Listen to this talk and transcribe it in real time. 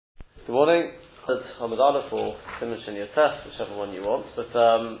Good morning. It's Hamad Aleph or Simon Shin Yotef, whichever one you want, but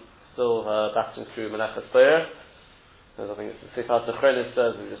still battling through Menachas Be'er. I think it's the Sefer Zechronis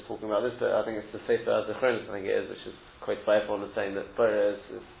says, we were just talking about this, but I think it's the Sefer Zechronis, I think it is, which is quoted by everyone as saying that Be'er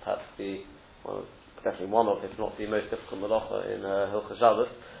is perhaps definitely one of, if not the most difficult malacha in Hilchos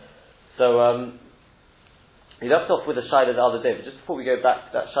Shabbos. So, he left off with a shayla the other day, but just before we go back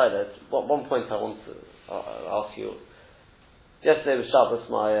to that shayla, one point I want to ask you. Yesterday was Shabbos,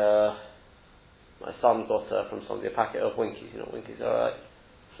 my son got from somebody a packet of Winkies. You know what Winkies are, right?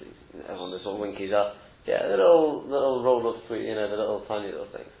 So, everyone knows what Winkies are. Yeah, the little roll of sweet, the little tiny little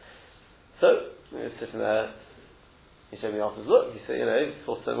things. So, he was sitting there, he showed me afterwards, look, he said, he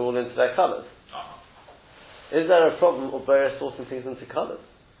sorted them all into their colours. Is there a problem of various sorting things into colours?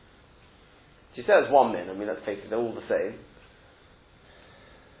 She says one min, let's face it, they're all the same.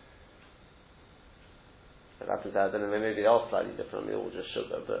 I don't know, maybe they are slightly different, they're all just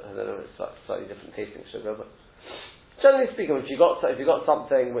sugar, but I don't know, it's slightly different tasting sugar, but generally speaking, if you got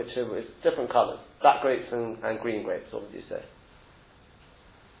something which is different colours, black grapes and green grapes, what would you say?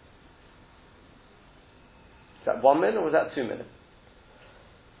 Is that 1 min or was that 2 min?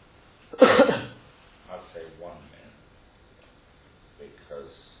 I'd say 1 min,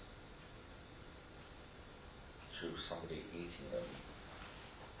 because to somebody eating them,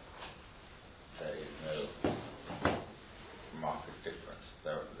 there is no marked difference.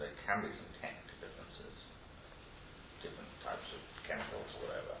 There can be some technical differences, different types of chemicals or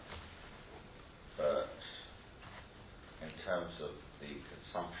whatever, but in terms of the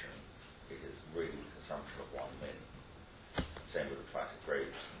consumption, it is really consumption of 1 min. Same would apply to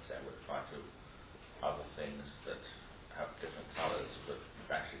grapes, and same would apply to other things that have different colours, but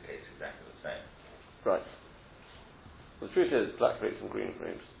actually taste exactly the same. Right. The truth is, black grapes and green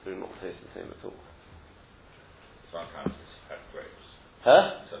grapes do not taste the same at all. It's a long time since I've had grapes.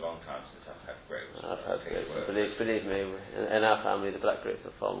 Huh? It's a long time since I've had grapes. I've had grapes. Believe me, in our family, the black grapes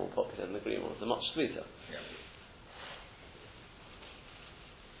are far more popular than the green ones. They're much sweeter. Yeah.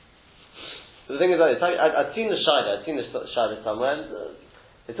 So the thing is, I've seen the Shayla somewhere. And,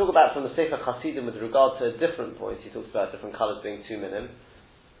 they talk about from the Sefer Chasidim with regard to a different point. He talks about different colours being 2 minim.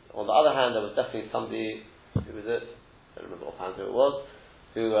 On the other hand, there was definitely somebody, who was it? I don't remember offhand who it was,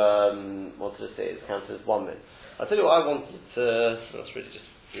 who wanted to say it's counted as 1 min. I'll tell you what I wanted to, that's really just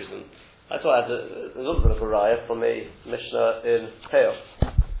using, I thought I had a little bit of a raya from a Mishnah in Peah.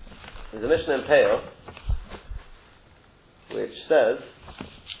 There's a Mishnah in Peah which says,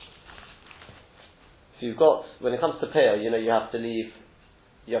 if you've got, when it comes to Peah, you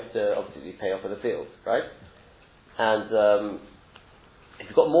have to obviously pay off in the field, right? And if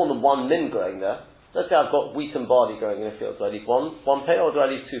you've got more than 1 min growing there, let's say I've got wheat and barley growing in a field. Do I leave one pair or do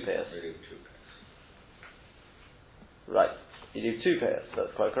I leave 2 pairs? We leave 2 pairs. Right. You leave 2 pairs.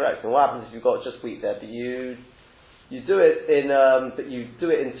 That's quite correct. And what happens if you've got just wheat there, but you do it in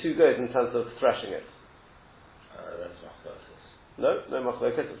 2 goes in terms of threshing it? That's machlokas. No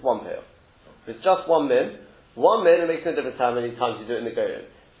machlokas. It's 1 pair. If it's just 1 min, it makes no difference how many times you do it in the go-in.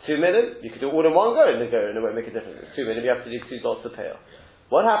 2 min, you could do it all in one go in the go-in, it won't make a difference. It's 2 min, you have to leave 2 lots of pair.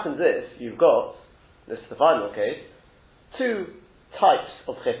 What happens if you've got, this is the final case, 2 types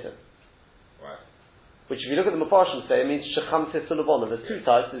of chitin? Right. Which if you look at the Mepharshim say, it means shecham tisulabon. There's 2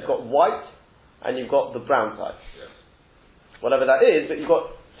 types, you've got white and you've got the brown type. Yes. Whatever that is, but you've got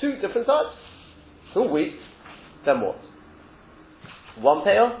 2 different types. So wheat, then what? 1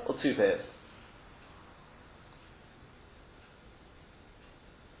 pair or 2 pairs?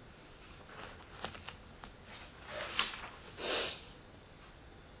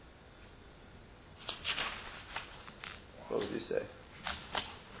 What would you say?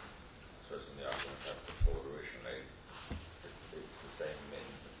 So it's in the argument that before originally, it's the same min.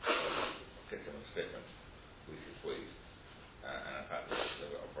 Chitin is chitin, wheat is wheat. And in fact,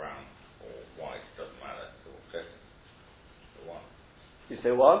 they've got a brown or white, doesn't matter, it's all chitin. The one. You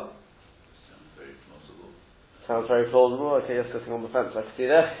say what? Sounds very plausible. Sounds very plausible. Okay, you're sitting on the fence, I can see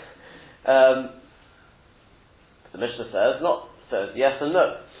there. The Mishnah says yes and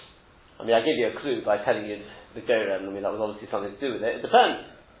no. I gave you a clue by telling you the go-ren. That was obviously something to do with it. It depends.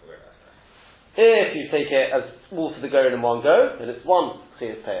 If you take it as all to the go-ren in one go, then it's 1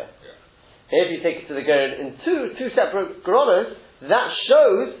 chiyuv payer. If you take it to the go-ren in two separate goronos, that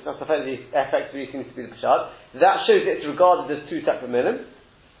shows, that's effectively seems to be the pshat, that shows it's regarded as 2 separate minim,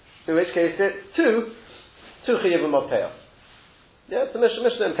 in which case it's 2 chiyuvim of payer. Yeah, it's the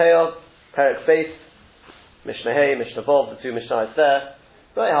Mishnah in payer, Perek Beis, Mishnah Hey, Mishnah Vov, the 2 Mishnahs there.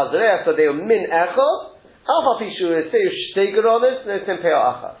 Right, Hazareh, so they were min echol, alpha pishu is say shtei goronos, no tempeh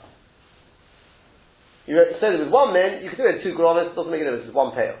achas. You said it was 1 min, you could do it in 2 goronos, it doesn't make a difference, it's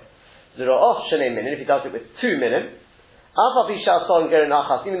 1 pail. Zera'of Shnei Minin, if he does it with 2 Minim,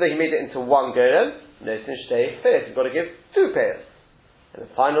 even though he made it into 1 Gerim, no Shnei Payas, you've got to give 2 Payas. And the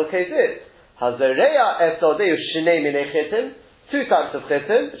final case is, Hazareya Esodeu Shnei Minei Chitim, 2 types of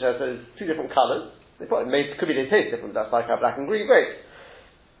Chitim, which has 2 different colours. They probably could be they taste different, that's like our black and green grapes.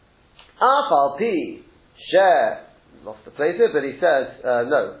 Afal Pi, Share, lost the place here, but he says,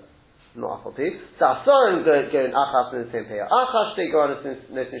 no, not Afal Pi. Sa'asorim go in Achas in the same pair. Achas Shtei Goranis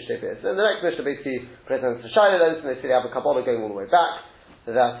in the Shtei Payas. And the next Mishnah basically presents the Shaila, and they say they have a Kabbalah going all the way back.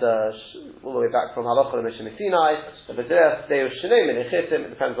 So that's all the way back from Halacha to Mishnah Sinai. But there, Deo Shnei Minei Chitim,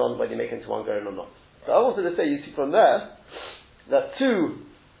 it depends on whether you make it into 1 Goren or not. So I wanted to say, you see from there, that two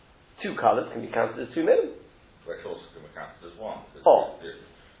colours can be counted as 2 minim. Which also can be counted as 1. It's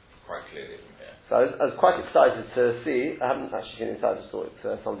quite clearly from here. So I was quite excited to see, I haven't actually seen inside, I just thought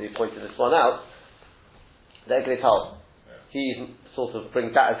somebody pointed this one out, the Eglei Tal. He sort of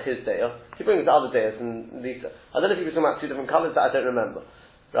brings that as his daya. He brings the other dayas, and these, I don't know if he was talking about 2 different colours, that I don't remember.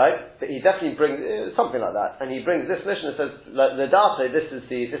 Right? But he definitely brings something like that. And he brings this mission and says, like, the data, this is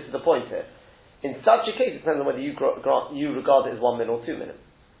the point here. In such a case, it depends on whether you regard it as 1 min or 2 min.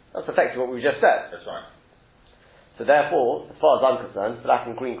 That's effectively what we just said. That's right. So therefore, as far as I'm concerned, black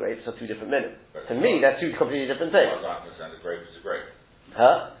and green grapes are 2 different min. To me, they're 2 completely different things. As far as I'm concerned, a grape is a grape.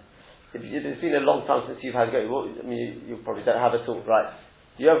 Huh? It's been a long time since you've had grapes. Well, I mean, you probably don't have it all, right?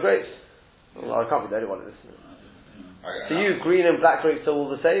 Do you have grapes? Well, I can't be the only one of this. So you, green and black grapes are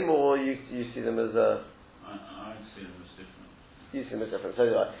all the same, or you see them as I see them as different. You see them as different. So,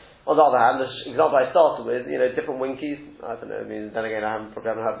 on the other hand, the example I started with, different winkies. I don't know. I mean, then again,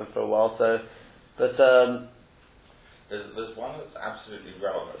 probably haven't had them for a while. So, but there's one that's absolutely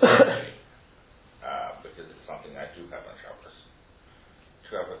relevant because it's something I do have on Shabbos.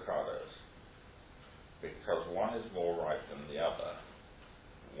 2 avocados, because one is more ripe than the other.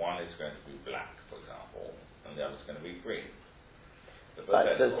 One is going to be black, for example, and the other is going to be green.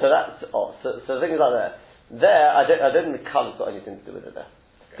 Right, so the thing is like that. There, I don't think the colour's got anything to do with it there,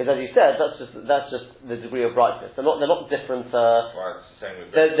 because as you said, that's just the degree of brightness. They're not different. Well, it's the same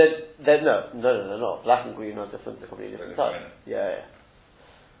with no, they're not. Black and green are different. They're completely different types. Yeah.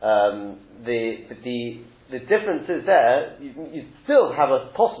 The difference is there, you still have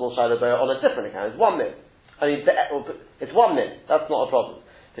a possible shaila on a different account. It's 1 min. I mean, it's 1 min. That's not a problem.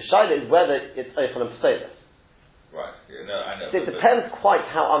 The shaila is whether it's oichel and peselis. Right. Yeah, no, I know. So it depends quite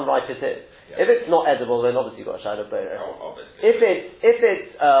how unripe it is. Yeah. If it's not edible, then obviously you've got a shaila beira. Oh, obviously. If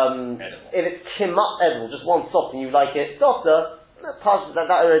it's kimat edible, just one soft and you like it softer, that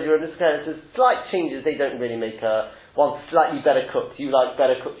already in this case, there's slight changes. They don't really make one slightly better cooked. You like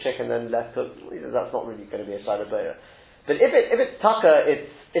better cooked chicken than less cooked. That's not really going to be a shaila beira. But if it's tucker,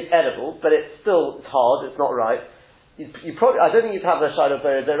 it's edible, but it's hard. It's not right. You probably, I don't think you'd have the shaila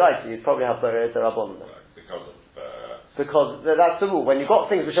beira right. You'd probably have beira derabon. Because that's the rule. When you've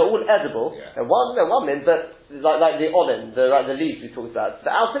got things which are all edible, they're one min, but like the olim, the leaves we talked about, the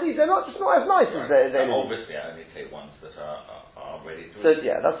outer leaves, they're not as nice as they obviously, I only take ones that are ready to eat. So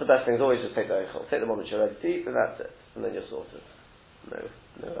yeah, that's the best thing. Is always just take the eichel. Take the one which you're ready to eat, and that's it. And then you're sorted. It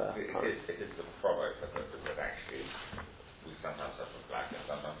is the product that actually we sometimes have a black and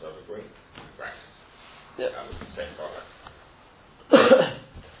sometimes have a green. Right. Yeah. That was the same product.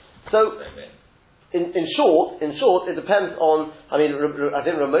 So. In short, it depends on. I mean, I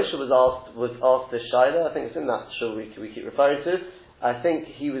think Ramosha was asked this shaila. I think it's in that shul we keep referring to. I think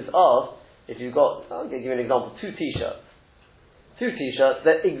he was asked if you've got. I'll give you an example. 2 t-shirts.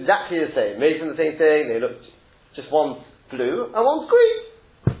 They're exactly the same, made from the same thing. They look just one's blue and one's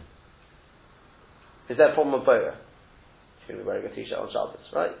green. Is there a problem with both? He's going to be wearing a t-shirt on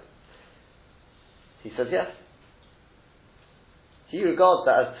Shabbos, right? He says yes. He regards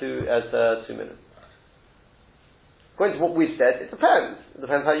that as 2 minutes. According to what we've said, it depends. It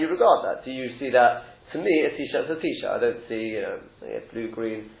depends how you regard that. Do you see that, to me, a t-shirt is a t-shirt. I don't see, blue,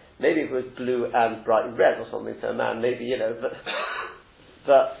 green. Maybe if it was blue and bright red or something to a man, maybe,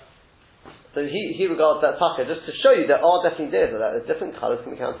 but so he regards that tucker just to show you there are definitely days of that. There's different colours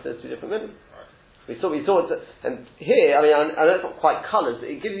can be counted as 2 different women. Right. We saw it, and here, I mean, I know it's not quite colours, but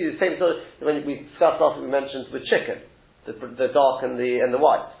it gives you the same sort of, when we discussed last week, we mentioned with chicken, the dark and the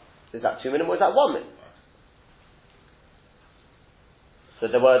white. Is that 2 min or is that 1 min? So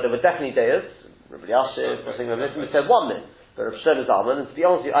there were definitely days, Rabbi Yashiv, or something like this, and we said 1 min. But Rabbi Shlomo Zalman, and to be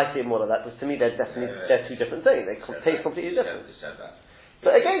honest with you, I see more like that, because to me they're 2 different things. They taste completely different.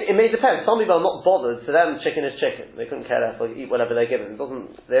 But again, it may depend. Some people are not bothered. To them, chicken is chicken. They couldn't care less. They eat whatever they're given. They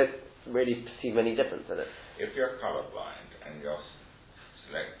don't really perceive any difference in it. If you're colourblind and you're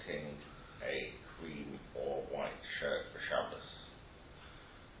selecting a cream or white shirt for Shabbos,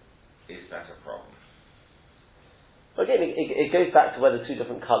 is that a problem? Again, it goes back to whether two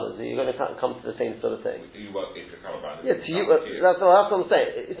different colours. You're going to come to the same sort of thing. You work if you're colourblind. Yeah, to you, that's what I'm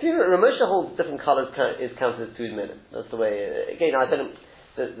saying. If you Ramosha holds different colours is counted as 2 minutes. That's the way. Again, I don't.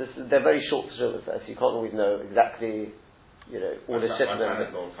 They're very short to show so you can't always know exactly, all the shit. My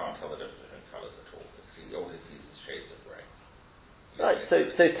can't tell the difference between colours at all. He always uses shades of grey. Right. So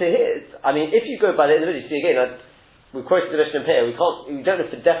to his, I mean, if you go by the individual, see again, we quoted the Mishnah here. We don't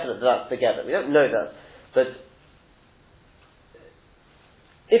know for definite that that's together. We don't know that, but.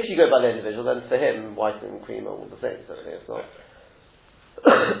 If you go by the individual, then for him, white and cream are all the same, so it's not.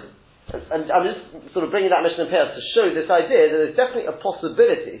 And I'm just sort of bringing that Mishnah here to show this idea that there's definitely a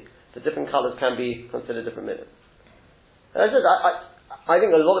possibility that different colours can be considered different minutes. And I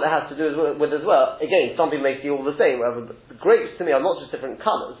think a lot of it has to do with as well, again, some people may see all the same, wherever the grapes to me are not just different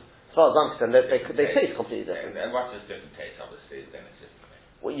colours, as far as I'm concerned, they taste completely different. And what is different taste, obviously, then it's different.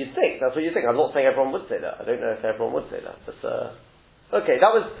 What you'd think, that's what you think. I'm not saying everyone would say that. I don't know if everyone would say that, but okay,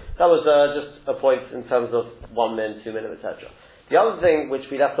 that was just a point in terms of 1 min, 2 min, etc. The other thing which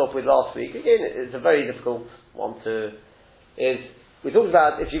we left off with last week, again, it's a very difficult one is we talked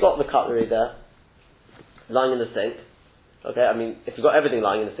about if you got the cutlery there, lying in the sink, okay, I mean, if you've got everything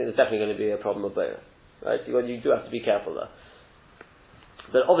lying in the sink, there's definitely going to be a problem with both, right? You do have to be careful there.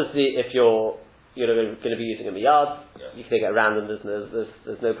 But obviously, if you're going to be using a miyad, you can take it at random,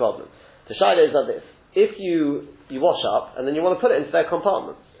 there's no problem. The shaila is like this. If you wash up and then you want to put it into their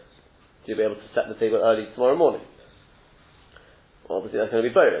compartments, so you'll be able to set the table early tomorrow morning. Well, obviously that's going to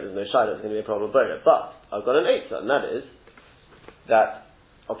be buried. There's no shadow, there's going to be a problem with buried. But I've got an eitzah, and that is that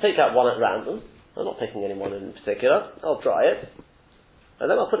I'll take out one at random. I'm not picking any one in particular. I'll dry it,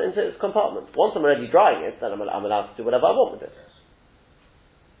 and then I'll put it into its compartment. Once I'm already drying it, then I'm allowed to do whatever I want with it.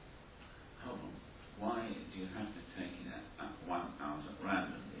 Hold on. Why do you have to take it at one out at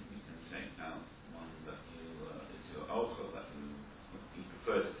random? Also, that you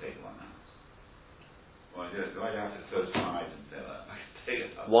prefer to take one out. Why do you have to first try and say that? Take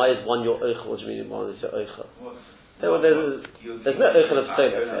it out. Why is one your oichel? What do you mean one is your oichel? There's no oichel of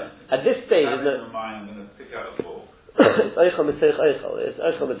pseudus here. At this stage, there's no. I'm going to pick out a fork. It's oichel mitoich oichel. It's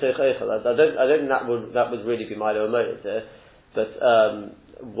oichel mitoich oichel. I don't think that would really be my motive there. But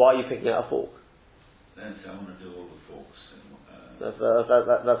why are you picking out a fork? Then I want to do all the forks.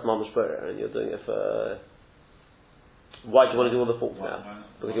 That's mamash bura, and you're doing it for. Why do you want to do all the forks now?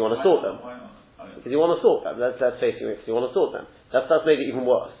 Because you want to sort them. Why not? Because you want to sort them. That's facing it. Because you want to sort them. That's made it even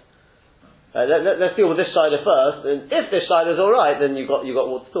worse. Let's deal with this side first. And if this side is all right, then you got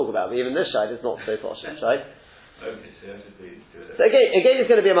what to talk about. But even this side is not so posh, right? Okay, so you have to do it. So again, it's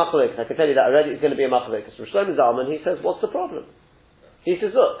going to be a machlokes. I can tell you that already. It's going to be a machlokes. From Shlomo Zalman, he says, "What's the problem?" He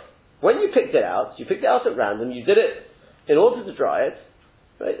says, "Look, when you picked it out at random. You did it in order to dry it."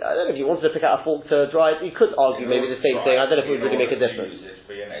 Right? I don't know if you wanted to pick out a fork to dry it, you could argue maybe the same thing. I don't know if it would really make a difference. Use it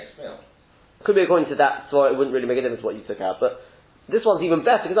for your next meal. Could be according to that, so it wouldn't really make a difference what you took out. But this one's even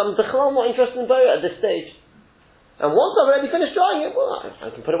better because I'm not interested in boya at this stage. And once I've already finished drying it, well, I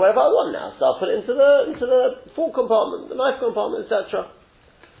can put it wherever I want now. So I'll put it into the fork compartment, the knife compartment, etc.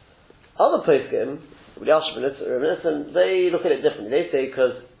 Other poskim, and they look at it differently. They say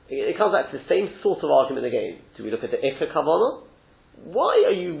because it comes back to the same sort of argument again. Do we look at the ikka kavana? Why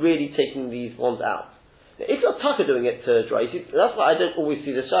are you really taking these ones out? Now, if you're taka doing it to dry, that's why I don't always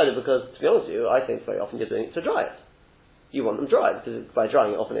see this shadow, because to be honest with you, I think very often you're doing it to dry it. You want them dry, because by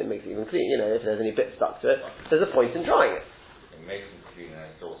drying it often it makes it even clean. If there's any bits stuck to it, there's a point in drying it. It makes them clean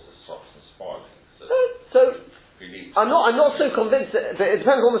and it also stops them spoiling. So I'm not so convinced but it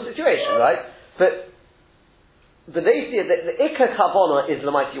depends on the situation, right? But they see it, the ikka kavana is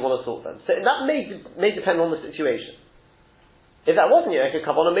the might you want to sort them. So that may depend on the situation. If that wasn't your ikka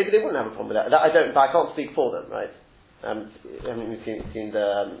kavana, maybe they wouldn't have a problem with that. I can't speak for them, right? I haven't even seen even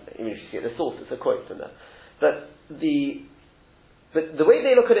if you see the source, it's a quote from there. But the way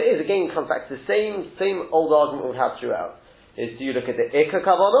they look at it is, again, comes back to the same old argument we've had throughout. Is, do you look at the ikka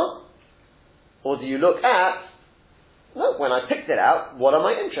kavana, or do you look at, no, when I picked it out, what am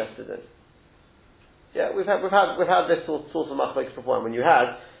I interested in? Yeah, we've had this sort of machlokes before. When you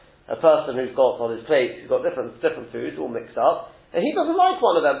had a person who's got on his plate, who's got different foods all mixed up, and he doesn't like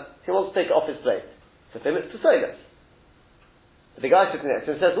one of them, he wants to take it off his plate. For him, it's pesogos. The guy sitting next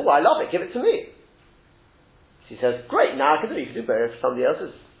to him says, "Oh, I love it. Give it to me." He says, "Great, now I can do it. You can do better for somebody else."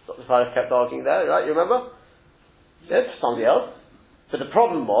 Dr. Farah kept arguing there, right? You remember? Yeah, for somebody else. But the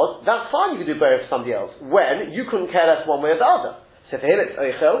problem was, that's fine, you can do better for somebody else, when you couldn't care less one way or the other. So for him it's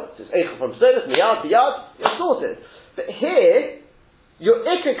eichel, so it's eichel from service, miyad, biyad, you're sorted. But here, Your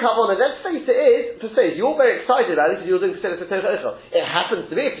ikka kavana, let's face it, is, per se, you're very excited about it because you're doing Pesach Torah Eichel. It happens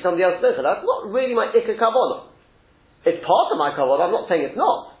to be if somebody else does it. That's not really my ikka kavana. It's part of my kavana, I'm not saying it's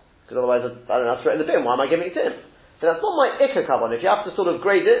not. Because otherwise, I don't know, I'll throw it in the bin. Why am I giving it to him? So that's not my ikka kavana. If you have to sort of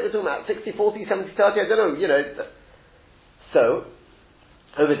grade it, we're talking about 60, 40, 70, 30, I don't know, So,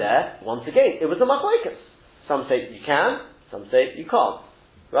 over there, once again, it was a machlokes. Some say you can, some say you can't.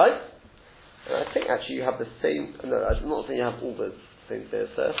 Right? And I think actually you have the same, no, I'm not saying you have all those things there,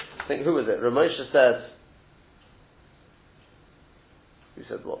 sir. I think, who was it? Ramosha said, who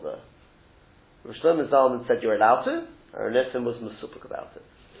said what there? Rosh Shlomo Zalman said you're allowed to, and Renessim was masupuk about it.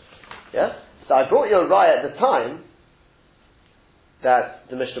 Yeah? So I brought you a raya at the time that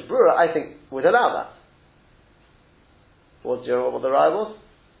the Mishnah Brura, I think, would allow that. Do you know what the raya was?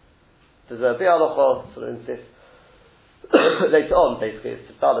 There's a Bi'alocha sort of insists later on, basically,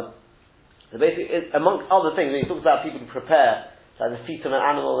 it's valid. So basically, amongst other things, when he talks about people who prepare, like the feet of an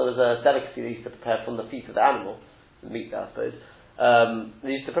animal, there was a delicacy they used to prepare from the feet of the animal, the meat there, I suppose.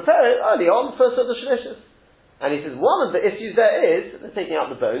 They used to prepare it early on for sort of shalishas. And he says, one of the issues there is, they're taking out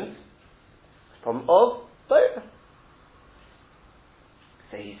the bones, problem of bone.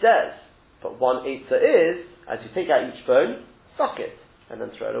 So he says, but one eitzah is, as you take out each bone, suck it, and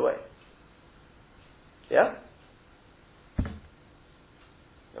then throw it away. Yeah?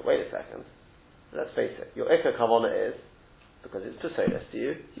 Now wait a second. Let's face it, your ikka kavana is, because it's pesach to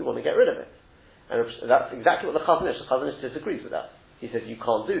you, you want to get rid of it. And that's exactly what the Chazon Ish disagrees with that. He says you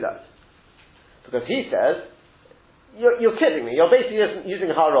can't do that. Because he says, you're kidding me, you're basically using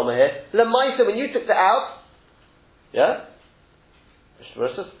haroma here. Lemaisa, when you took it out, yeah?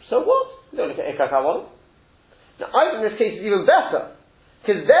 Says, so what? You don't look at ikka kavana. Now I think this case is even better.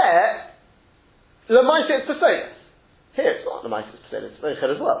 Because there, lemaisa it's pesach. Here it's not lemaisa it's pesach, it's pesach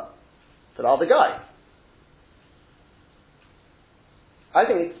as well. For the other guy. I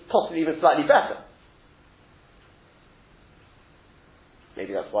think it's possibly even slightly better.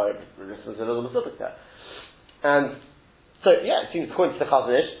 Maybe that's why this was a little masupik there. And so, yeah, it seems according to the Chazon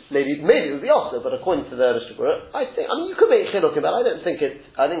Ish, maybe it would be also, but according to the Mishnah Berurah, I mean, you could make chiluk about it. I think it's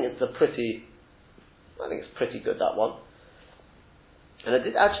pretty good, that one. And I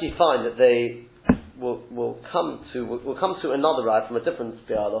did actually find that they will come to another ride from a different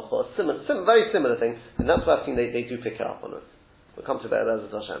bi'aloch, or very similar thing, and that's why I think they do pick it up on it. We'll come to that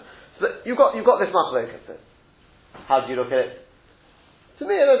as Hashem. But you've got this machlokes. How do you look at it? To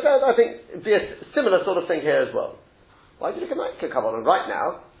me, I think it'd be a similar sort of thing here as well. Why do you look at my kavanah right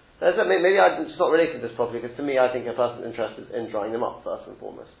now? Maybe I'm just not related to this properly, because to me, I think a person's interested in drying them up first and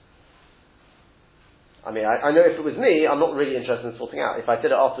foremost. I mean, I know if it was me, I'm not really interested in sorting out. If I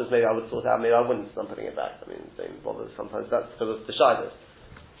did it afterwards, maybe I would sort out. Maybe I wouldn't. I'm putting it back. I mean, don't bother. Sometimes that's sort of the shyness.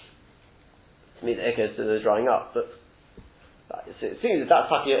 To me, the ikka is the drying up, but it seems if that's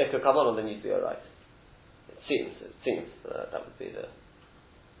taki your ikka kavanah, then you'd be all right. It seems that would be the.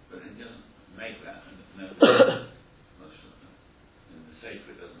 But it doesn't make that. In the sefer,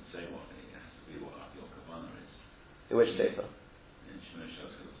 it doesn't say what it has to be. What your kavanah is. In which sefer? In Shmir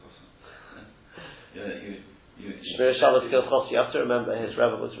Shabbos Kilchos. Shmir Shabbos Kilchos. You have to remember his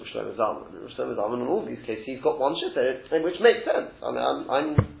rebbe was Rosh Shlomo Zalman. Rosh Shlomo Zalman in all these cases, he's got one shitta, which makes sense. I mean,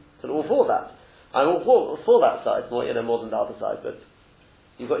 I'm sort of all for that. I'm all for that side, more than the other side. But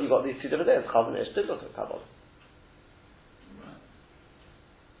you've got these two different things. Chazon Ish did look at kavanah.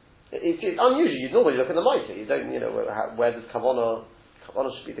 It's unusual. You normally look at the mitre. You don't, where does kavanah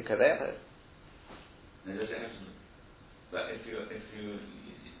should be the kaveah here. Now, does it have to? But if you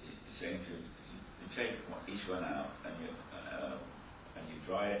saying you take each one out and you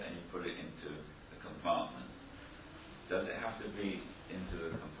dry it and you put it into the compartment, does it have to be into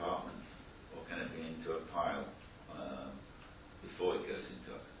the compartment, or can it be into a pile before it goes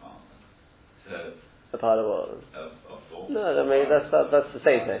into a compartment? So. A pile of what? No, I mean that's the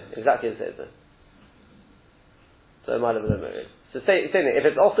same thing. Exactly the same thing. So it might have been maybe. So same thing. If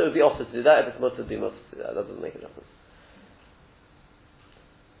it's also, it would be also to do that. If it's mutter, it would be mutter to do that. That doesn't make a difference.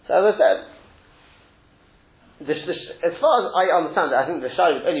 So as I said, as far as I understand it, I think the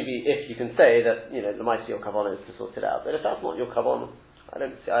shayla would only be if you can say that the mighty your kavanah is to sort it out. But if that's not your kavanah, I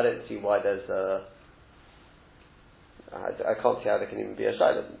don't see why there's I can't see how there can even be a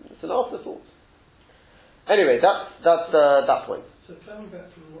shayla. It's an afterthought. Anyway, that's that point. So coming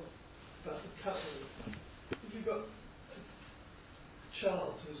back from about the cutlery, if you've got a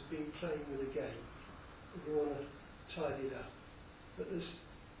child who's been playing with a game and you want to tidy it up, but there's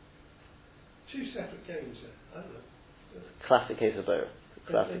two separate games there, I don't know. Classic case of Bora.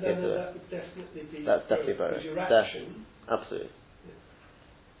 Classic case of Bora. That would definitely be. That's definitely Bora. Because your action. Absolutely.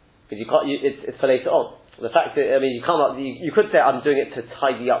 Because you can't. It's for later on. The fact that, I mean, you could say I'm doing it to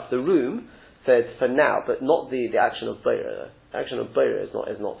tidy up the room, so it's for now, but not the action of Beira. The action of Beira is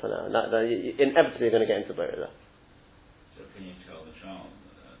not for now. Inevitably you're going to get into Beira. So can you tell the child,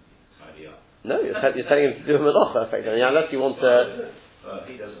 tidy up? No, you're telling him to do a malacha, effectively, unless you want to...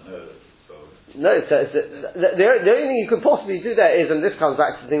 he doesn't know that. No, the only thing you could possibly do there is, and this comes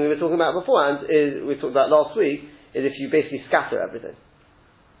back to the thing we were talking about beforehand, is we talked about last week, is if you basically scatter everything.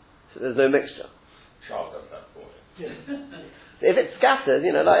 So there's no mixture. Child does that for you. If it's scattered,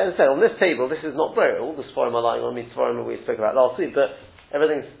 like I said, on this table, this is not burial. All the Sforim are lying on me, Sforim we spoke about last week, but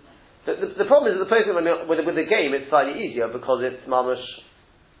everything's... The problem is that the person with the game, it's slightly easier because it's mamash,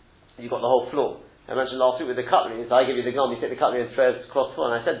 you've got the whole floor. I mentioned last week with the cutlery, so I give you the gum, you take the cutlery and throw it across the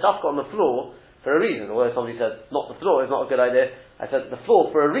floor, and I said dafka on the floor for a reason, although somebody said not the floor is not a good idea. I said the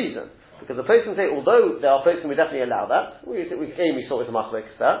floor for a reason, because the person say, although there are places we definitely allow that, we saw it with the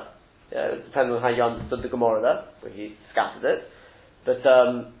machlokes there. It depends on how you understood the Gemara there, where he scattered it. But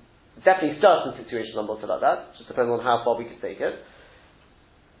definitely certain situations I'm not like that. Just depends on how far we can take it.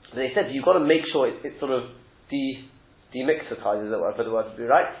 But they said you've got to make sure it sort of demixitizes it, whatever the word to be,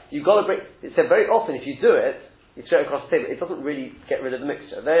 right? You've got to break. It said very often if you do it, you throw it across the table. It doesn't really get rid of the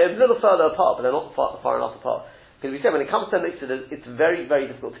mixture. They're a little further apart, but they're not far enough apart. Because we said when it comes to a mixture, it's very, very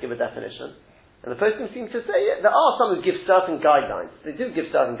difficult to give a definition. And the person seems to say, there are some who give certain guidelines. They do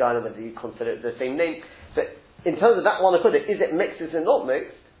give certain guidelines whether you consider it the same name. But in terms of that one, is it mixed, is it not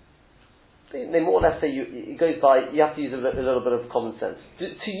mixed? They more or less say it goes by, you have to use a little bit of common sense.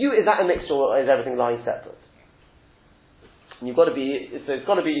 To you, is that a mixture or is everything lying separate? And you've got to be, so it's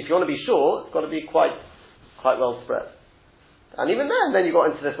got to be, if you want to be sure, it's got to be quite well spread. And even then you've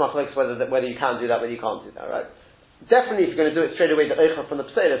got into this machlokes whether you can do that, whether you can't do that, right? Definitely, if you're going to do it straight away, the Eicha from the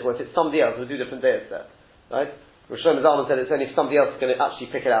Pselis, or if it's somebody else, we'll do different days there. Right? Rosh Hashanah Zalman said it's only if somebody else is going to actually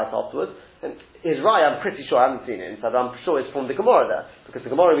pick it out afterwards. And his Rai, I'm pretty sure, I haven't seen it inside, but I'm sure it's from the Gemara there. Because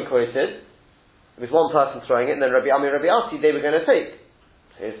the Gemara we quoted, there was one person throwing it, and then Rabbi Ami and Rabbi Asi, they were going to take.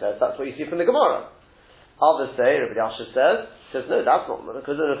 So he says, that's what you see from the Gemara. Others say, Rabbi Yasha says, no, that's not,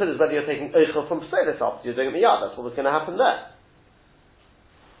 because it's whether you're taking Eicha from Pselis after you're doing it Miyad, that's what was going to happen there.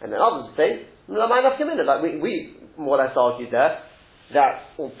 And then others say, like we more or less argued there,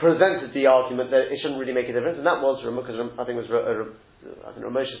 or presented the argument that it shouldn't really make a difference, and that was because I think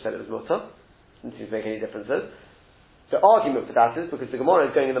Ramosha said it was mutter, didn't seem to make any differences. The argument for that is because the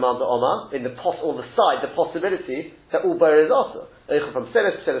Gemara is going in the Mount Omar, in the possibility that all Beira is also Eicha from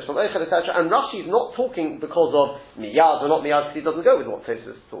Pselis from Eicha, etc. And Rashi is not talking because of Miyad or not Miyad, because he doesn't go with what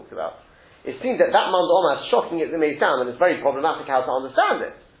Tosfos talked about. It seems that Mount Omar, as shocking as it may sound, and it's very problematic how to understand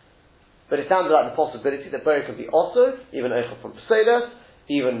it. But it sounded like the possibility that Beira can be also, even Eicha from Pselis,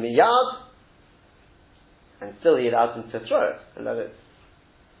 even Miyad, and still he allows him to throw it and let it.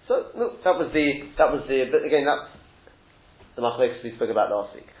 So no, that was the. But again, that's the machlokes we spoke about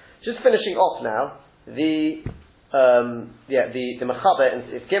last week. Just finishing off now, the Mechaber and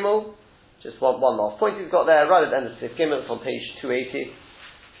Sif Gimel. Just one last point he's got there, right at the end of Sif Gimel. It's on page 280.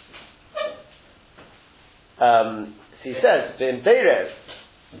 So he says, "V'im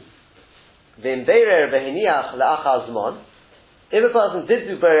beirer v'hiniach le'achar zman." If a person did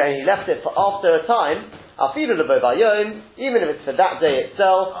do beirer and he left it for after a time, afilu levo vayom, even if it's for that day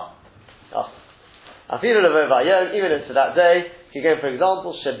itself. Afilu levo vayom, even if it's for that day. You go, for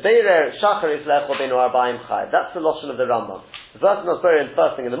example, shebeirer shachar islech b'nu arba'im chayv. That's the lashon of the Rambam. The person does beirer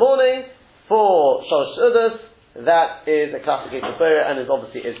first thing in the morning for shalosh udas. That is a classic case of beirer and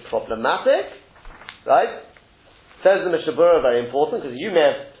obviously is problematic, right? Says the Mishnah Berurah, very important, because you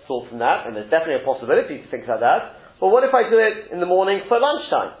may have thought from that, and there's definitely a possibility to think like that. But what if I do it in the morning for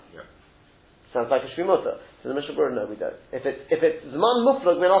lunchtime? Yeah. Sounds like a shvimuta. So the Mishnah Berurah, no, we don't. If it's zman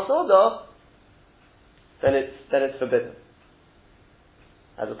muflug min asoda, then it's forbidden,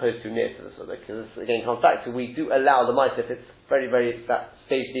 as opposed to near to the soda, because this again comes back to we do allow the mice if it's very, very that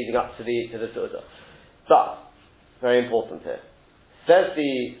stage leading up to the soda. But very important here. Says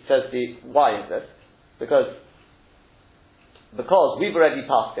the why is this? Because we've already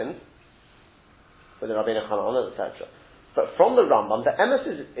paskened with the Rabbeinu Hanan, etc. But from the Rambam, the emes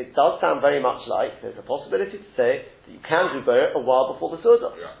is, it does sound very much like there's a possibility to say that you can do Beir a while before the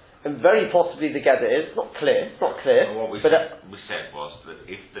Suda. Yeah. And very possibly the gather is, not clear. Well, what we said was that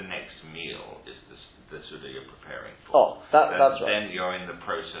if the next meal is the Suda you're preparing for, that's right. Then you're in the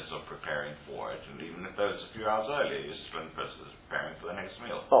process of preparing for it, and even if those a few hours earlier, you're still in the process of preparing for the next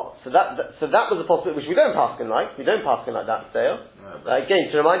meal. So that was a possibility, which we don't pasken like. We don't pasken like that, Dale. No, again,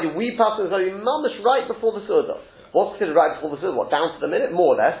 to remind you, we pasken is mamish right before the Suda. Yeah. What's considered right before the Suda? What, down to the minute?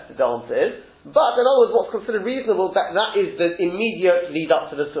 More or less, the answer is. But in other words, what's considered reasonable, that is the immediate lead up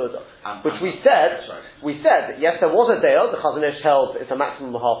to the Suda. Which we said that yes, there was a deal, the Chazon Ish held it's a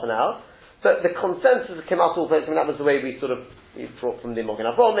maximum of half an hour, but the consensus that came out all places, and that was the way we brought from the Mogen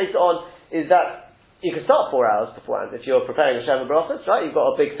Avraham later on, is that you can start 4 hours beforehand. If you're preparing a Shem Brachos, right, you've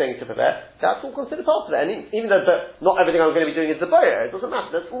got a big thing to prepare, that's all considered part of it. And even though not everything I'm going to be doing is the Boyer, it doesn't matter,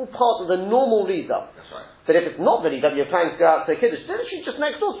 that's all part of the normal lead up. That's right. But if it's not the lead up, you're planning to go out to a Kiddush, then it's just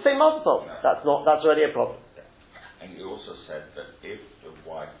next door, same multiple. No. That's already a problem. Yeah. And you also said that if the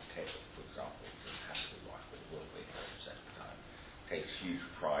wife takes, for example, it has to be wife, but it will be at the same time, takes huge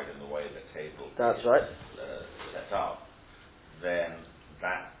pride in the way the table That's is right. Set up, then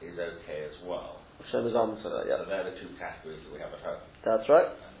that is okay as well. Shem is on, so yeah. So they're the two categories that we have at home. That's right.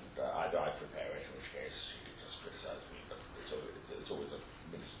 And either I prepare it, in which case you can just criticise me, but it's always a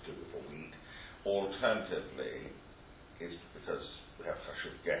minute or two before we eat. Alternatively, is because we have such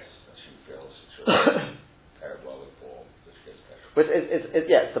a guest that she feels it should prepare well before that she gets pleasure. But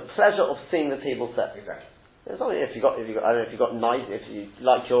it's the pleasure of seeing the table set. Exactly. It's not if you got I don't know if you got nice, if you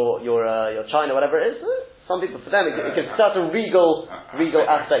like your china, whatever it is. Some people, for them, it gives certain regal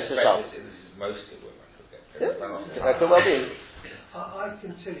aspects to stuff. This is mostly women who get Yeah, could well be. I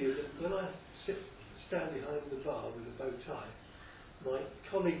can tell you that when I stand behind the bar with a bow tie, my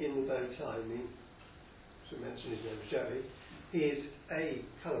colleague in the bow tie, to mention his name is Jerry, he is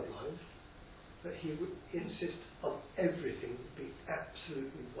colourblind, but he would insist on everything to be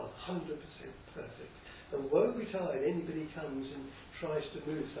absolutely 100% perfect. And woe betide anybody comes and tries to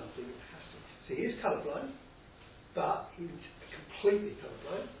move something, it has to. So he is colourblind, but he's completely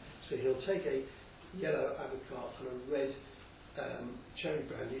colourblind. So he'll take a yellow avocado and a red cherry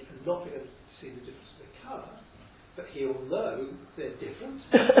brandy and not be able to see the difference in the colour, but he'll know they're different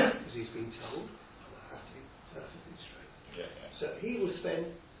because he's been told. And I have to be perfectly straight. Yeah. So he will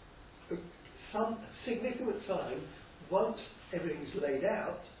spend some significant time once everything's laid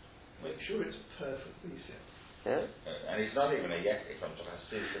out. Make sure it's perfectly set. Yeah. And it's not even a yes, it comes to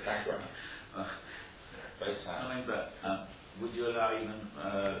see the background. Both times. But would you allow even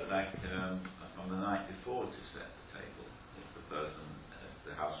on the night before to set the table if the person,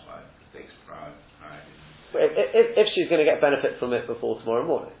 the housewife, takes pride If she's going to get benefit from it before tomorrow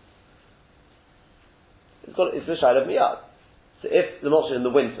morning, it's the shayla of miyad. So if the motion in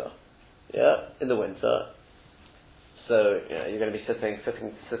the winter, so you're going to be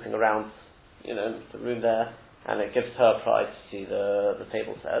sitting around, the room there, and it gives her pride to see the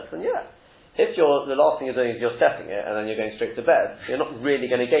table set. Then if the last thing you're doing is you're setting it and then you're going straight to bed, so you're not really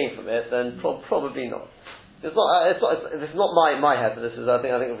going to gain from it. Then probably not. This is not my head. But this is I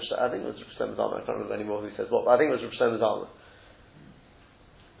think it was Rav Shlomo Zalman. I can't remember anymore who says what. But I think it was Rav Shlomo Zalman.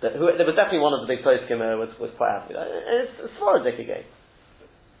 There was definitely one of the big poskim was quite happy. As far as they could gain.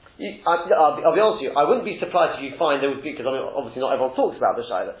 I'll be honest with you, I wouldn't be surprised if you find there would be, because obviously not everyone talks about the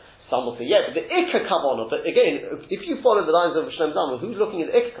Shaila. Some will say, but the Ikka Kavanah, but again, if you follow the lines of Shlomo Zalman, who's looking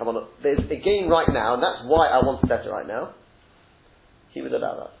at the Ikka Kavanah, there's a gain right now, and that's why I want to set it right now. He would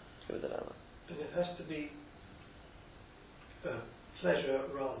allow that. And it has to be pleasure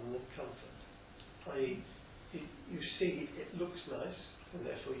rather than comfort. I.e., you see it looks nice, and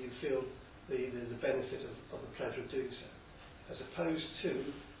therefore you feel the benefit of the pleasure of doing so, as opposed to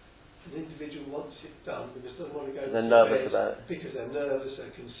an individual wants it done because doesn't want to go. They're nervous about it because they're nervous,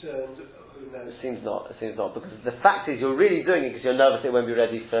 they're concerned. Who knows? It seems not because the fact is you're really doing it because you're nervous it won't be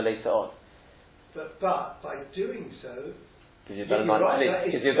ready for later on. But by doing so, gives you a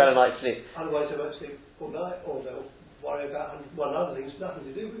better night's sleep. Otherwise, they won't sleep all night, or they'll worry about one other thing. It's nothing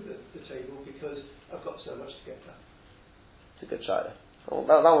to do with the table because I've got so much to get done. It's a good shayla.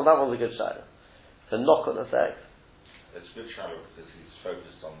 That one's a good shayla. It's a knock-on effect. It's a good shayla because he's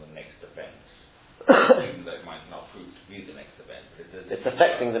focused on the next event, even though it might not prove to be the next event. But it's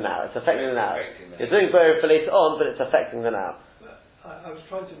affecting the now. You're doing very for later on, but it's affecting the now. I was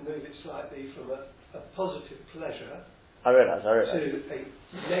trying to move it slightly from a positive pleasure I realise. to a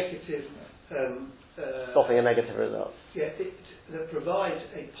negative stopping a negative result. That provides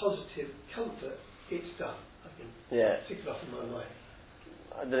a positive comfort. It's done. I can tick it off in my mind.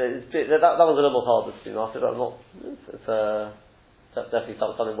 That one's a little harder to do, Martin, but that's definitely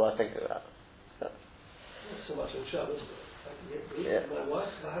something worth thinking about. Not so much on Shabbos, but I can get relief from my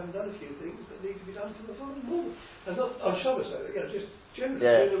wife. I haven't done a few things that need to be done for the following morning. And not on Shabbos, just generally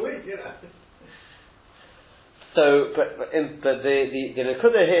during the week, So, but the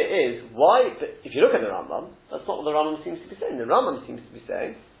Nakuda here is why. But if you look at the Rambam, that's not what the Rambam seems to be saying. The Rambam seems to be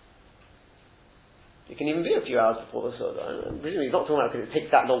saying you can even be a few hours before the Suda. And presumably he's not talking about because it takes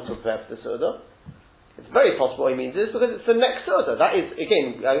that long to prepare for the Suda. It's very possible what he means is because it's the next Suda. That is,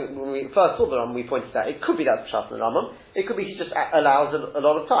 again, when we first saw the Rambam, we pointed out, it could be that's Pshat in the Rambam, it could be he just allows a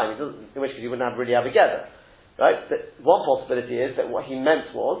lot of time, in which case you wouldn't really have a gather. Right? But one possibility is that what he meant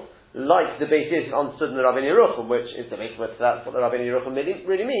was, like the Beis Yosef understood in the Rabbeinu Yerucham, which is the base word, that's what the Rabbeinu Yerucham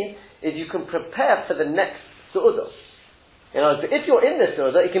really means, is you can prepare for the next Suda. You know, so if you're in this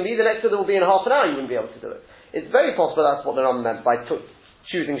Suda, it can be the next Suda will be in half an hour, you wouldn't be able to do it. It's very possible that's what the Rambam meant by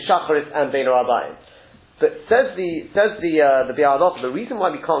choosing Shacharit and Bein Arabayim. But says the Bi'al Halacha, the reason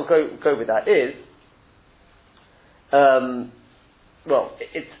why we can't go with that is,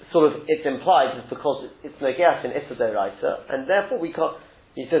 it's implied just because it's Negeas in Issa D'Oraisa, and therefore we can't.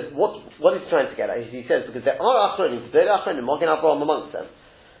 He says what he's trying to get at. He says because there are Achronim, Gedolei Achronim, Magen Avraham amongst them,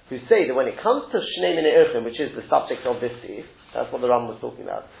 who say that when it comes to Shnei Minei Ochlim, which is the subject of this piece, that's what the Rambam was talking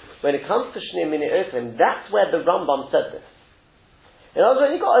about. When it comes to Shnei Minei Ochlim, that's where the Rambam said this. In other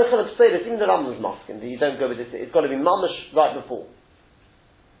words, when you've got Ochel of Pseidus, even the Rambam's masking, you don't go with this, it's got to be mamash right before.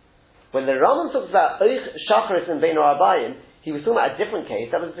 When the Rambam talks about Shacharis and Bein Arabayim, he was talking about a different case,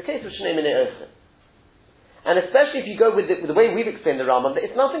 that was the case of Shnei Minei Ochlim. And especially if you go with the way we've explained the Rambam,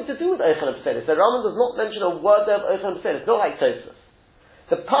 it's nothing to do with Ochel of Pseidus. The Rambam does not mention a word there of Ochel of Pseidus, not like Tosfos.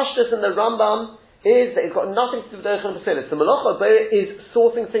 The Pashtus in the Rambam is that it's got nothing to do with Ochel of Pseidus. The Malacha is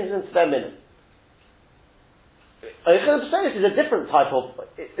sorting things into their minute. Ochel Pseidus is a different type of,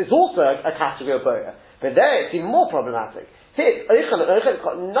 it's also a category of Boya, but there it's even more problematic. Here, Ochel has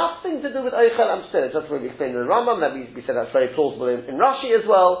got nothing to do with Ochel and Pseidus. That's what we explained in the Rambam, that we said that's very plausible in Rashi as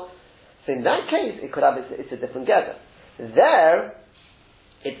well. So in that case, it could have, it's a different gather. There,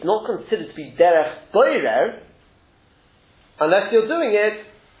 it's not considered to be Derech Boirer, unless you're doing it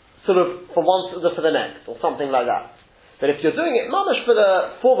sort of for one for the next, or something like that. But if you're doing it mamash for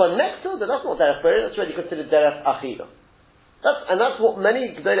the next Suda, that's not Derech Boirer, that's really considered Derech Achila. That's what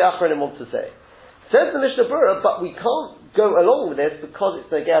many Gedolei Achronim want to say. Says the Mishnah Berurah, but we can't go along with this because it's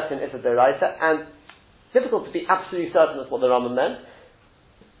Negeas in Issa D'Oraisa, and it's difficult to be absolutely certain that's what the Rambam meant.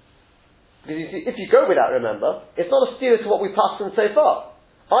 Because you see, if you go with that, remember, it's not a steer to what we passed in so far.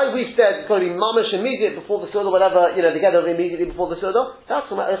 We've said it's got to be mamash immediate before the Suda, whatever, together immediately before the Suda. That's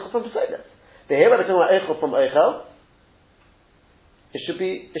talking about Eichel from Pesach. But here we're talking about Eichel from Eichel. It should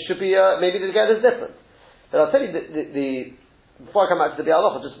be maybe the gather is different. But I'll tell you before I come back to the Bi'al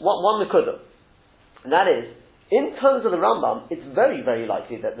Halacha, just one nekuda. And that is, in terms of the Rambam, it's very, very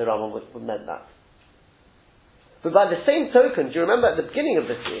likely that the Rambam would meant that. But by the same token, do you remember at the beginning of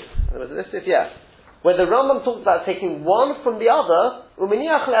this year, where the Rambam talks about taking one from the other,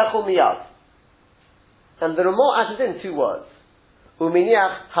 uminiach le'achol miyad. And the Ramah added in two words.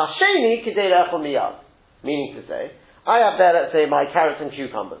 Uminiach hasheni kidei le'achol miyad. Meaning to say, I have there, let's say, my carrots and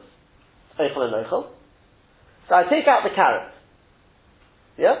cucumbers. Eichel and Eichel. So I take out the carrot.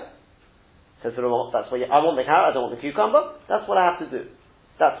 Yeah? Says the Ramah, that's what I want the carrot, I don't want the cucumber. That's what I have to do.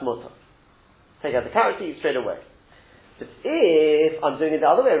 That's mutter. Take out the carrot, eat it straight away. But if I'm doing it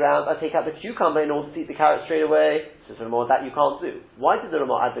the other way around, I take out the cucumber in order to eat the carrot straight away, says the Ramah, that you can't do. Why did the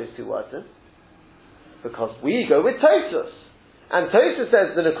Ramah add those two words in? Because we go with Tosfos. And Tosfos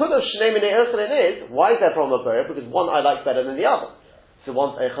says the Nekudah of Shnei Minei Ochlim is, why is there a problem of Borer? Because one I like better than the other. So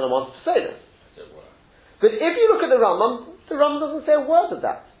one's Eichel and one's Pesach. But if you look at the Rambam doesn't say a word of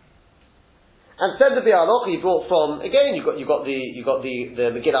that. And said the Bi'al Halacha, he brought from, again, you got the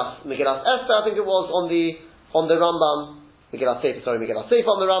Megillas Esther, I think it was, on the Rambam, Megillas Sefer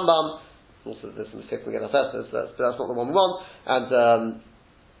on the Rambam. Also there's some mistake with Megillas Esther, but that's not the one we want. And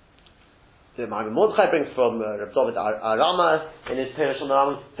the Maimon Mordechai brings from Reb David Arama in his Perush on the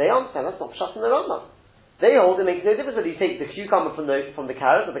Rambam. They understand that's not Pshat in the Rambam. They hold it makes no difference whether you take the cucumber from the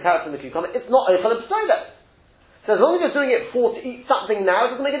carrot or the carrot from the cucumber. It's not Eichel and Pesach. So as long as you're doing it to eat something now,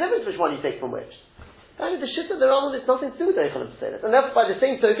 it doesn't make a difference which one you take from which. And the shit of the Rambam has nothing to do with Eichel and Pesach. And therefore by the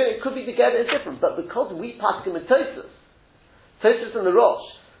same token, it could be together, it's different. But because we pass him with Tosfos and the Rosh,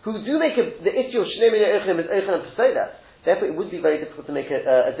 who do make the issue of Shnei Minei Ochlim is Eichel and Pesach, therefore it would be very difficult to make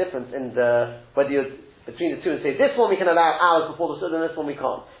a difference in whether you're between the two and say, this one we can allow hours before the Suda and this one we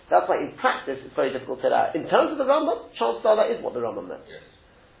can't. That's why in practice it's very difficult to allow. In terms of the Rambam, chances are that is what the Rambam meant. Yes.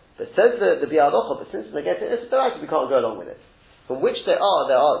 But says the Bi'al Halacha, but since they get it, we can't go along with it. From which they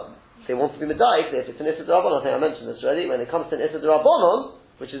want to be Medayik, if it's an Issa D'Rabbanan, I think I mentioned this already, when it comes to an Issa D'Rabbanan,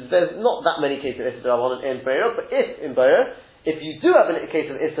 there's not that many cases of Issa D'Rabbanan in Beira, but if you do have a case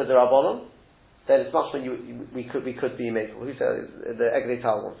of Issa D'Rabbanan, then it's much when we could be made. Who said the Eglei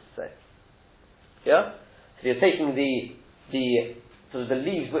Tal wants to say? Yeah? So you're taking the sort of the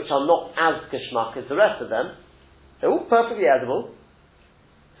leaves which are not as geschmack as the rest of them, they're all perfectly edible.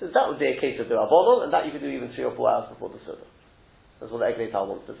 So that would be a case of the Rabbanon, and that you could do even 3 or 4 hours before the Suda. That's what the Eglei Tal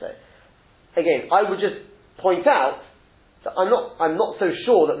wants to say. again, I would just point out that I'm not so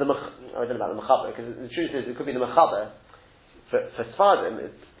sure that I don't know about the mechaber, because the truth is it could be the mechaber for Sfardim.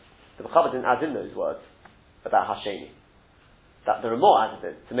 The mechaber didn't add in those words about Hasheni. That the Ramah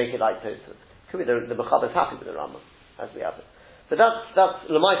added it to make it like Tosfos. Could be the mechaber is happy with the Rambam as we have it. But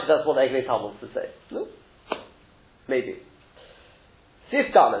that's Lamaita. That's what the Eglei Tal wants to say. No, maybe.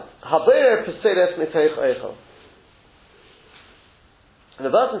 Sif Dalet Haber Peseres Mitoich Eichel. And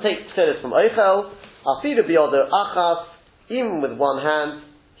the person takes Peseres from Eichel. Afidu Biyodor Achas. Even with one hand,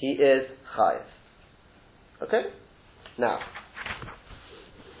 he is Chayiv. Okay. Now,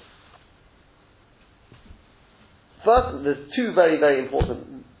 first, there's two very, very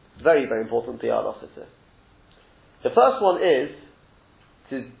important Biyadachas here. The first one is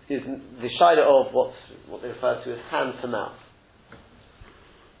the Shaila of what they refer to as hand to mouth.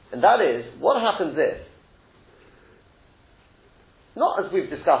 And that is, what happens if, not as we've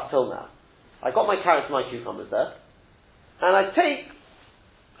discussed till now, I got my carrots and my cucumbers there, and I take,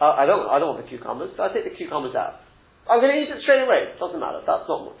 I don't want the cucumbers, so I take the cucumbers out. I'm going to eat it straight away. Doesn't matter. That's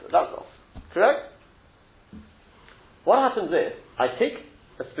not correct. What happens if I take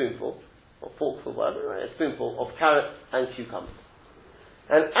a spoonful, or forkful, whatever, right, a spoonful of carrot and cucumber,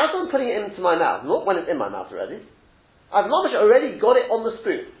 and as I'm putting it into my mouth, not when it's in my mouth already, I've already got it on the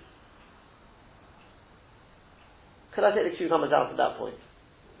spoon. Could I take the cucumbers out at that point?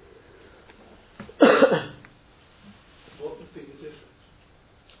 What would be the difference?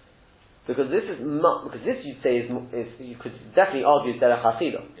 Because this you'd say is you could definitely argue derech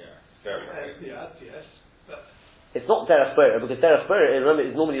hachila. Yeah, very Yes, but It's not derech bera, because derech bera, remember,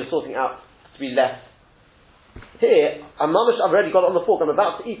 is normally you're sorting out to be left. Here, I've already got it on the fork. I'm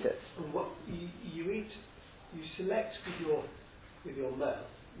about to eat it. and what you eat, you select with your mouth,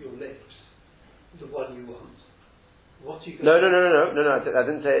 your lips, the one you want. What you No. I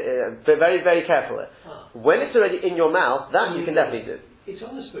didn't say. Be very, very careful. When it's already in your mouth, that you can definitely do. It's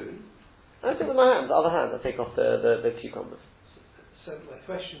on the spoon. I take with my hand, the other hand, I take off the cucumbers. So my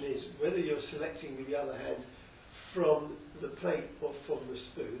question is whether you're selecting with the other hand from the plate or from the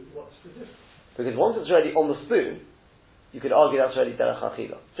spoon. What's the difference? Because once it's already on the spoon, you could argue that's already derech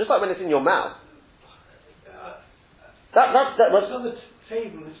hachila. Just like when it's in your mouth. It's on the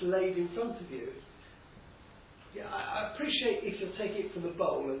table and it's laid in front of you. Yeah, I appreciate if you're taking it from the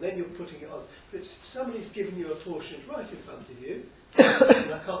bowl and then you're putting it on. But somebody's giving you a portion right in front of you,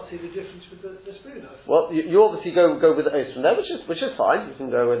 and I can't see the difference with the spoon. Well, you obviously go with the oath from there, which is fine. You can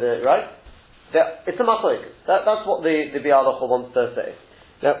go with it, right? It's a machlokes. That's what the Bialocha wants to say.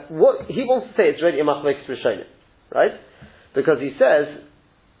 Now, what he wants to say, it's really a machlokes rishonim, right? Because he says,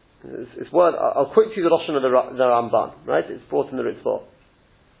 this word, I'll quote you the Lashon of the Ramban, right? It's brought in the Ritzvah.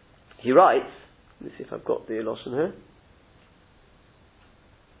 He writes, let me see if I've got the Lashon here.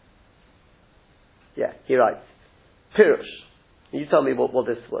 Yeah, he writes, Pirush. You tell me what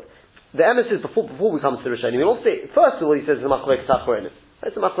this word. The emes is before we come to the Rishonim. We want to say, first of all, he says it's a machlokes achronim.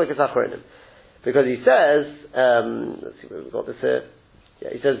 It's a machlokes achronim. Because he says, let's see where we've got this here. Yeah,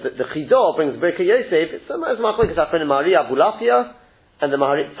 he says that the Chidah brings Birkei Yosef, it's a machlokes achronim, Maharit Abulafia, and the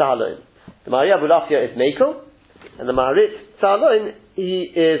Maharit Tzahaloin. The Maharit Abulafia is Mekel, and the Maharit Tzahaloin,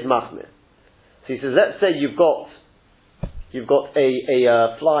 he is Machmir. So he says, let's say you've got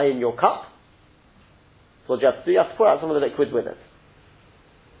a fly in your cup. So what do you have to do? You have to pour out some of the liquid with it.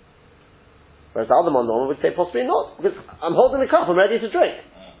 Whereas the other Mandama would say possibly not, because I'm holding the cup, I'm ready to drink.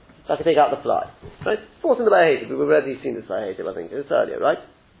 So I can take out the fly. Right? Brought in the Baha'i, we've already seen this Baha'i, I think, it's earlier, right?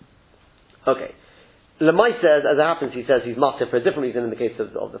 Okay. Lamai says, as it happens, he says he's master for a different reason in the case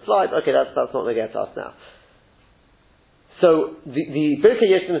of the fly, but okay, that's not going to get to us now. So, the Birkei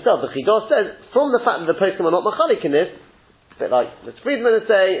Yosef himself, the Chidah says, from the fact that the poskim are not machalik in this, a bit like the Friedman is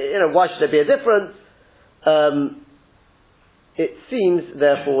saying, why should there be a difference? It seems,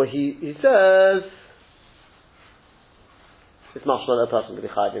 therefore, he says, it's mashma that a person could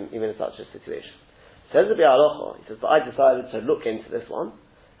be chayiv even in such a situation. Says the Bialocha, he says, but I decided to look into this one,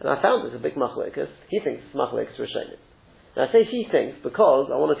 and I found there's a big machlokes. He thinks it's machlokes rishonim. And I say he thinks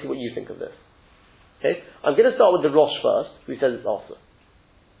because I want to see what you think of this. Okay? I'm going to start with the Rosh first, who says it's also.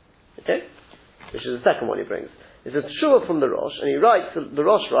 Okay? Which is the second one he brings. It's a Shua from the Rosh, and the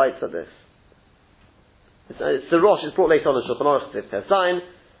Rosh writes like this. It's the Rosh, it's brought later on in Shulchan Aruch, it's Tesain.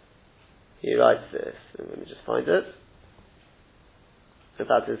 He writes this. Let me just find it. In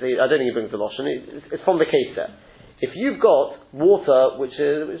fact, I don't think he brings the Rosh, and it's from the case there. If you've got water which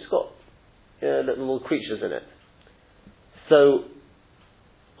has got little creatures in it, so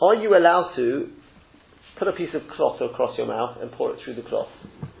are you allowed to put a piece of cloth across your mouth and pour it through the cloth?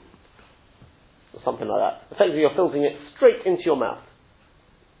 Or something like that. Effectively, you're filtering it straight into your mouth.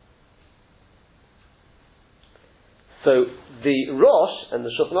 So the Rosh and the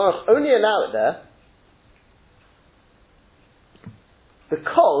Shulchan Aruch only allow it there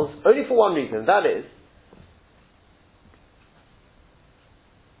because, only for one reason, that is,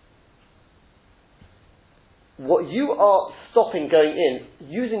 what you are stopping going in,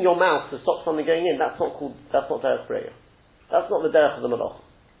 using your mouth to stop something going in, that's not Derech B'reira. That's not the Derech of the Malach.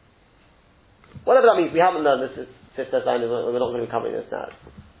 Whatever that means, we haven't learned this, we're not going to be covering this now.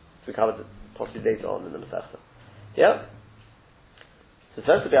 We covered it possibly later on in the Masechta. Yeah? So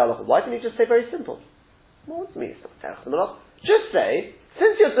first of all, why didn't you just say very simple? Well, what does it mean? It's not Derech of the Malach. Just say,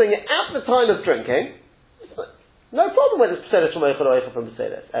 since you're doing it at the time of drinking, no problem whether it's Pesach from Eichel or Eichel from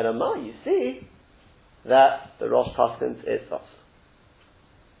Pesach. And Amar, you see that the Rosh Paskins is us.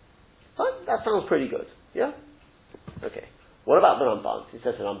 Right? That sounds pretty good. Yeah? Okay. What about the Ramban? He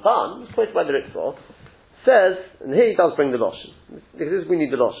says the Ramban, it's quoted by the Ritzvah, says, and here he does bring the Loshen, because we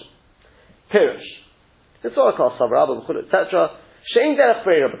need the Loshen. Pirush. It's all across Savarabah, etc. Shein Derech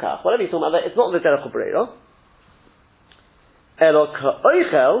B'reira B'kach. Whatever he's talking about, it's not the Derech B'reira. Elo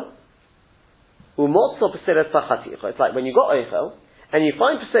ka'oichel umotzo peseres b'chaticha. It's like when you got oichel, and you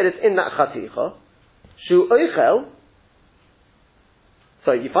find peseres in that chaticha, shu oichel,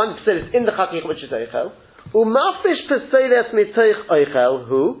 so you find peseres in the chaticha which is oichel, umafish peseres mitoich oichel,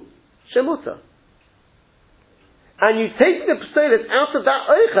 hu shemuta. And you take the peseres out of that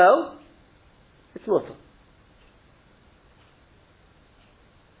oichel, it's muta.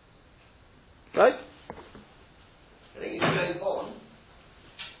 Right? I think it's going on.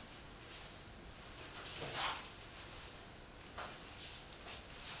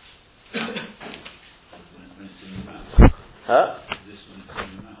 Huh?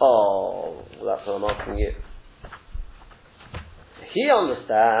 Oh, well, that's what I'm asking you. He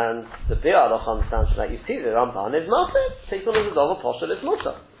understands, the Bi'aloch understands from that. You see, the Ramban is Maser. Takes on as a dog of Poshel, it's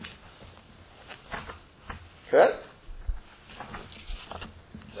Mutter. Correct?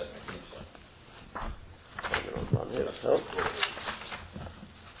 Here, let's help.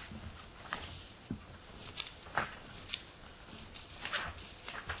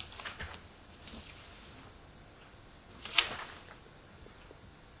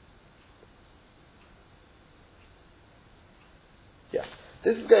 Yeah.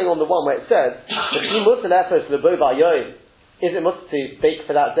 This is going on the one where it says, is it must to bake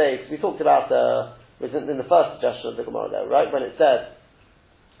for that day? Because we talked about, it was in the first suggestion of the Gemara there, right? When it said,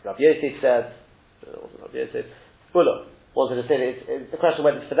 Rav Yosef said, it wasn't Rav Yosef, Ula wanted to say it's the question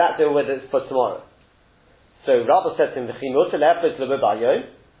whether it's for that day or whether it's for tomorrow. So Rabba said to him, V'chi muter le'efes l'bo ba'yom?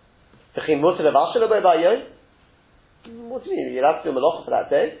 V'chi muter le'vashe l'bo ba'yom? What do you mean? You're allowed to do malacha for that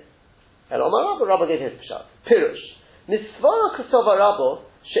day? And Omar Rabba gave his pshat. Pirush. Nisvara kasova Rabba,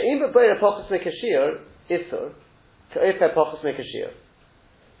 she'im b'beira pochus mekashir, isur, ka'efer pochus mekashir.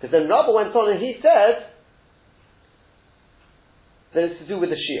 Because then Rabba went on and he said that it's to do with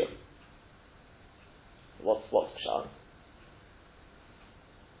the shear. What's pshat?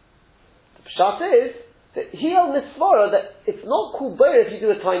 The pshat is that here on this svara that it's not kul beir if you do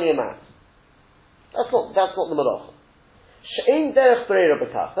a tiny amount. That's not the malacha. She'ein derech b'reira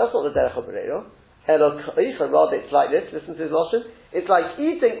b'kach. That's not the derech of b'reira. Elo k'eicha, rather it's like this. Listen to his lashon. It's like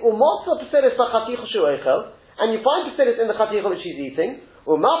eating umatzah peseres b'chaticha shu eichel, and you find peseres in the chaticha which he's eating.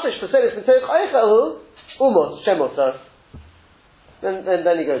 Umafish peseres b'teich eichel umot shemotah.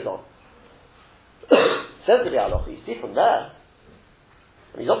 Then he goes on. Says the Bi'aloch, you see from there,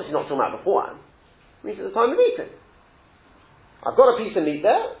 he's obviously not talking about beforehand. It means at the time of eating. I've got a piece of meat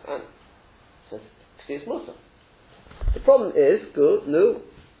there, and it says, it's Musa. The problem is, good, no.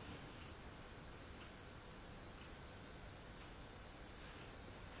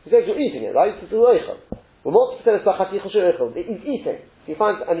 He says you're eating it, right? It's Eichel. He's eating. He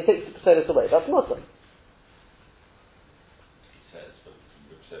finds, and he takes the potatoes away. That's Musa.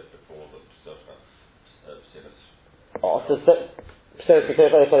 So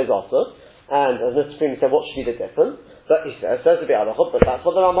is also, and as Mr. Freeman said, what should be the difference? But he says the Bi'aloch, but that's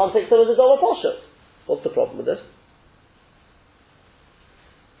what the Ramban takes on as a Zohar Poshet. What's the problem with this?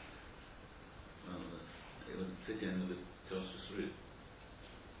 It would fit in with the Tosfos root.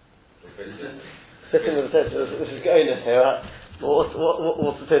 Fit in with the Tosfos. This is going in here, right? What's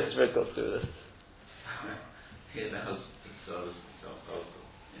the Tosfos root got to do with this? He allows the Soros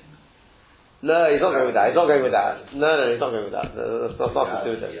No, he's not going with that. He's not going with that. No, he's not going with that. That's not nothing to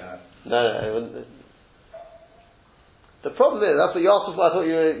do with it. No. The problem is, that's what you asked before. I thought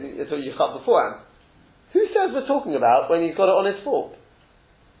you cut beforehand. Who says we're talking about when he's got it on his fork?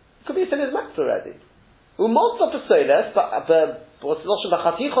 It could be in his max already. He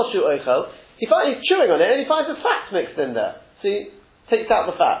finds he's chewing on it and he finds the fat mixed in there. So he takes out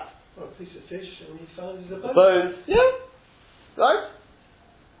the fat. or a piece of fish and he finds a bone. Bones, yeah, right?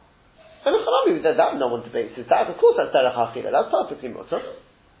 And the Chachamim said that no one debates is that. Of course, that's derech hachila. That's perfectly mutter,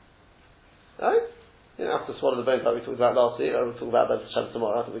 right? You don't have to swallow the bones like we talked about last week. We'll talk about that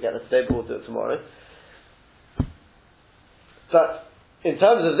tomorrow. I think we get that today, but we'll do it tomorrow. But in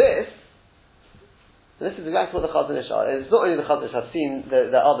terms of this, and this is exactly what the Chazon Ish are. And it's not only the Chazon Ish. I've seen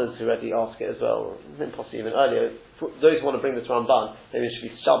the others who already ask it as well. Possibly even earlier. For those who want to bring this Ramban, maybe it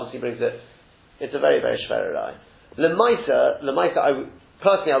should be Shabbos. He brings it. It's a very, very shver rai. Lemaisa,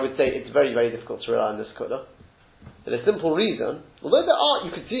 personally, I would say it's very, very difficult to rely on this kula. For the simple reason, although there are,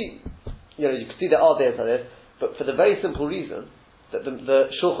 you could see there are days like this, but for the very simple reason that the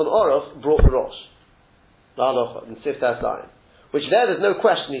Shulchan Aruch brought the Rosh, the Halacha, in Siftas Lion, which there's no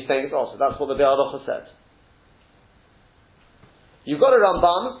question he's saying it's also. That's what the Biur Halacha said. You've got a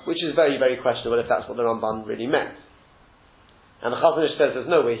Ramban, which is very, very questionable if that's what the Ramban really meant. And the Chazon Ish says there's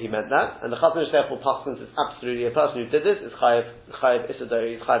no way he meant that, and the Chazon Ish therefore paskins is absolutely a person who did this is chayav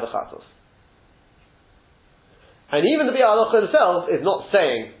isadori, is chayav achatos. And even the Biur Halacha himself is not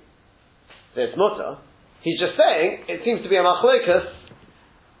saying that it's mutter. He's just saying it seems to be a machlokas.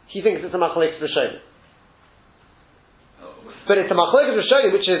 He thinks it's a machlokas rishonim, but it's a machlokas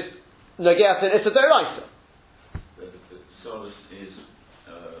rishonim which is nogeas in isadori. The solace is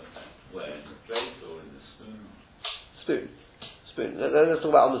where in the plate or in the spoon? Spoon. Let's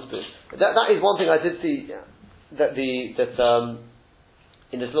talk about on the spoon. That is one thing I did see that in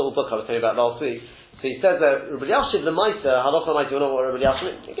this little book I was telling you about last week. So he says that Rabbi Yashiv Lemaisa, Halacha Lemaisa, you know what Rabbi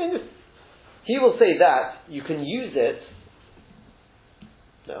Yashiv again, he will say that you can use it.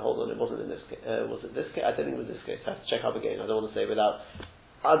 No, hold on, it wasn't in this case. Was it this case? I don't think it was this case. I have to check up again. I don't want to say without.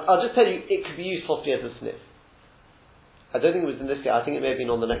 I'll just tell you, it could be used possibly as a sniff. I don't think it was in this case. I think it may have been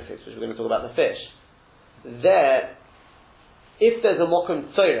on the next case, which we're going to talk about the fish. There, if there's a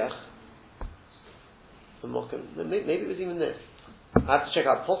mokum tzorech, maybe it was even this. I have to check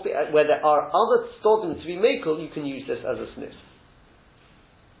out possibly where there are other stodim to be makel. You can use this as a sniff.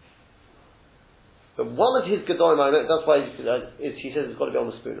 But one of his gedorim, that's why he says it's got to be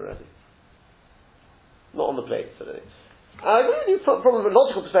on the spoon already, not on the plate. So from a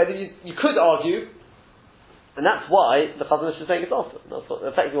logical perspective, you could argue, and that's why the Chazon Ish is saying it's also. That's what,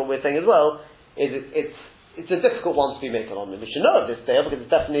 effectively what we're saying as well is it's a difficult one to be makel on. We should know of this day because it's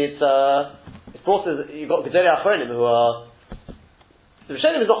definitely it's brought as you've got Gedolei Achronim who are the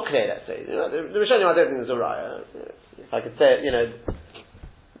Rishonim is not clear. Let's say the Rishonim I don't think is a raya. If I could say it,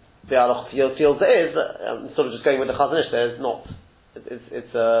 the Halacha feels it is, but I'm sort of just going with the Chazon Ish there. It's not.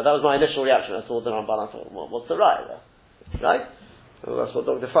 That was my initial reaction. I saw the Ramban. I thought, well, what's the raya there? Right? Well, that's what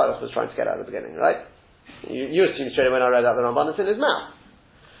Dr. Freilich was trying to get at the beginning, right? You assume straight away when I read out the Ramban, it's in his mouth.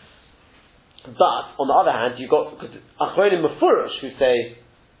 But on the other hand, you've got Achronim Mefurish who say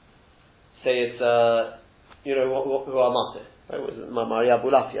it's who are Matir, right? What is it? Maria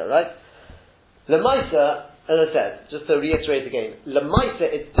Bulafia, right? Lemaisa. As I said, just to reiterate again, Lemaisa,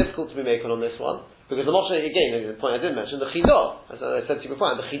 it's difficult to be making on this one, because the Moshe, again, the point I did mention, the Chidah, as I said to you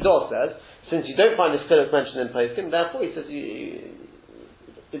before, the Chidah says, since you don't find this Chiluk mentioned in Poskim, therefore he says,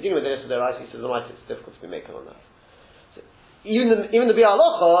 beginning with this, he says, Lemaisa, it's difficult to be making on that. So, even the Biur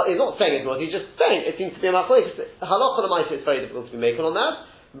Halacha is not saying it's not, he's just saying it seems to be a Machlokes. Halacha Lemaisa, it's very difficult to be making on that,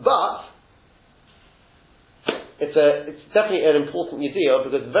 but it's definitely an important idea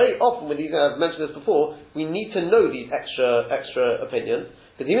because very often with these, I've mentioned this before, we need to know these extra opinions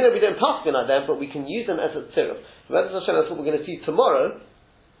because even though we don't pass like them, but we can use them as a tziruf. That's what we're going to see tomorrow.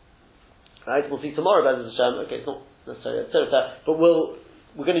 Right? We'll see tomorrow Be'ez Hashem. Okay, it's not necessarily a tziruf there, but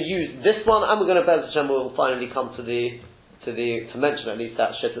we're going to use this one, and we're going to Be'ez Hashem. We'll finally come to mention at least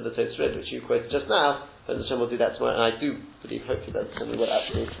that shit of the Tosfos which you quoted just now. Be'ez Hashem will do that tomorrow, and I do believe hopefully Be'ez Hashem we will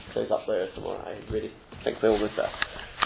actually close up there tomorrow. I really think we're almost there.